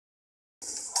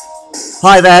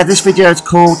Hi there, this video is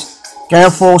called Gale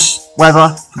Force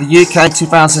Weather for the UK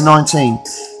 2019.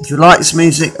 If you like this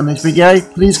music and this video,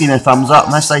 please give me a thumbs up,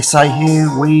 and as they say,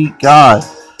 here we go.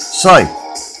 So,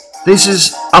 this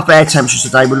is up air temperatures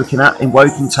today we're looking at in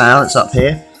Woking Town. It's up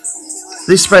here.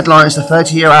 This red line is the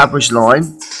 30-year average line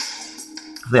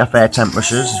for the up air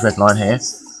temperatures, this red line here.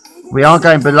 We are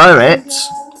going below it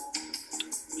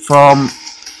from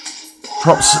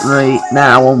approximately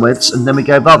now onwards, and then we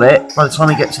go above it by the time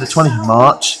we get to the 20th of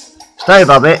March. Stay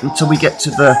above it until we get to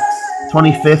the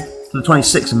 25th to the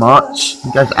 26th of March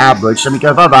and go to average. Then we go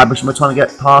above average and we're trying to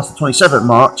get past the 27th of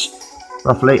March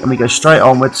roughly, and we go straight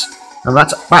onwards, and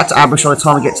that's back to average by the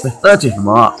time we get to the 30th of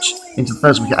March into the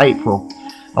first week of April.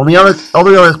 On the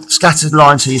other scattered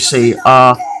lines here you see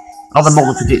are other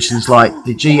model predictions like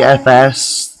the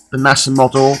GFS, the NASA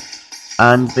model,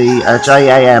 and the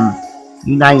JAM,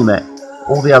 you name it.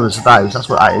 All the others are those, that's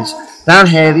what that is. Down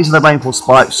here, these are the rainfall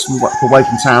spikes for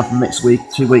Woking Town for the next week,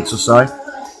 2 weeks or so.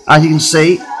 As you can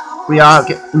see, we are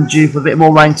getting due for a bit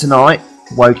more rain tonight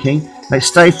for Woking. It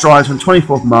stays dry from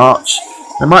 24th March.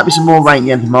 There might be some more rain at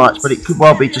the end of March, but it could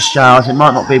well be just showers. It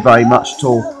might not be very much at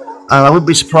all. And I wouldn't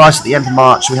be surprised at the end of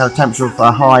March we had a temperature of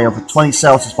a high of 20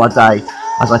 Celsius by day,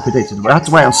 as I predicted. We'll have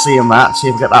to wait and see on that, see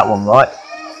if we get that one right.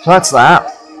 So that's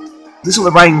that. This is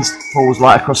what the rain falls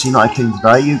like across the United Kingdom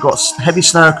today. You've got heavy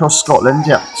snow across Scotland,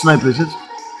 yeah, snow blizzards.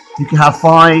 You can have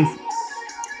 5-6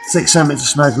 centimetres of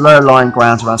snow to lower lying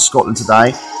ground around Scotland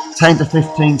today. 10 to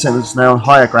 15 centimetres of snow on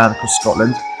higher ground across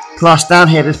Scotland. Plus down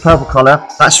here, this purple colour,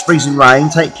 that's freezing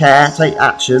rain. Take care, take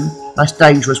action. That's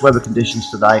dangerous weather conditions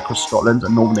today across Scotland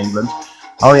and Northern England.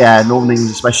 Oh yeah, Northern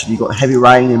England especially. You've got heavy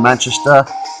rain in Manchester.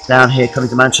 Down here coming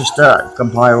to Manchester, it's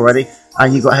come higher already.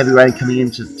 And you've got heavy rain coming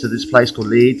into this place called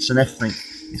Leeds and everything.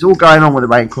 It's all going on with the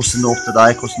rain across the north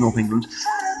today, across North England.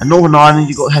 And Northern Ireland,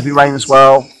 you've got heavy rain as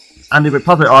well. And the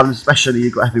Republic of Ireland especially,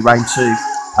 you've got heavy rain too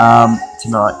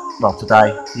tonight. Well,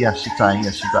 today. Yes, today.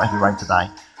 Yes, you've got heavy rain today.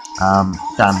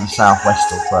 Down in the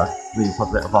southwest of the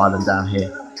Republic of Ireland down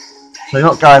here. So you're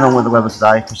not going on with the weather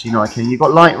today across the United Kingdom. You've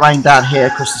got light rain down here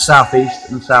across the southeast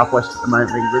and the southwest at the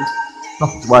moment of England.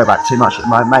 Nothing to worry about too much at the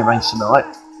moment. May rain tonight.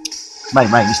 May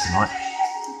rain is tonight.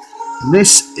 And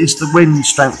this is the wind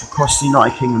strength across the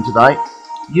United Kingdom today.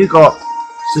 You've got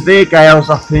severe gales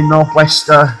up in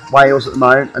northwestern Wales at the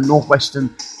moment, and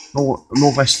northwestern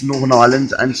Northern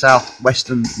Ireland and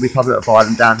southwestern Republic of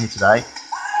Ireland down here today.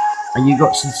 And you've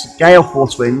got some gale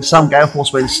force winds, some gale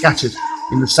force winds scattered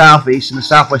in the southeast and the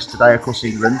southwest today across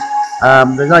England.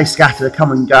 They're very scattered, they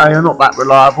come and go, they're not that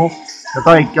reliable. They're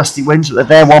very gusty winds, but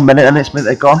they're there 1 minute and next minute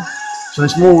they're gone. So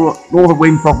there's more northern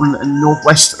wind problem in the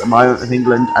northwest at the moment of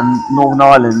England and Northern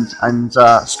Ireland and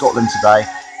Scotland today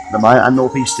at the moment, and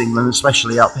northeast England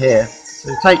especially up here.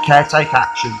 So take care, take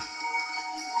action.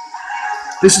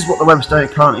 This is what the weather's doing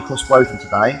currently across Woking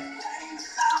today.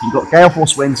 You've got gale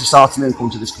force winds this afternoon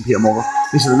according to this computer model.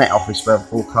 This is the Met Office weather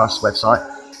forecast website,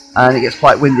 and it gets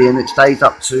quite windy, and it stays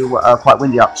up to quite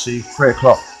windy up to 3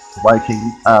 o'clock for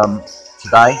Woking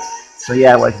today. So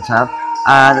yeah, Woking Town.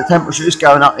 And the temperature is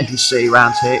going up, if you see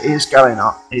around here, it is going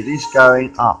up. It is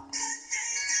going up.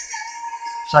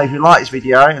 So if you like this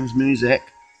video and this music,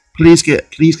 please can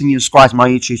you subscribe to my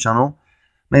YouTube channel.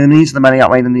 May the needs of the many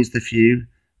outweigh the needs of the few.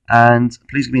 And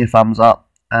please give me a thumbs up.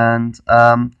 And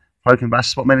Broken Bass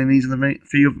is what many needs of the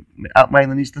few outweigh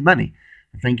the needs of the many.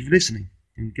 And thank you for listening.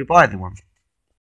 And goodbye everyone.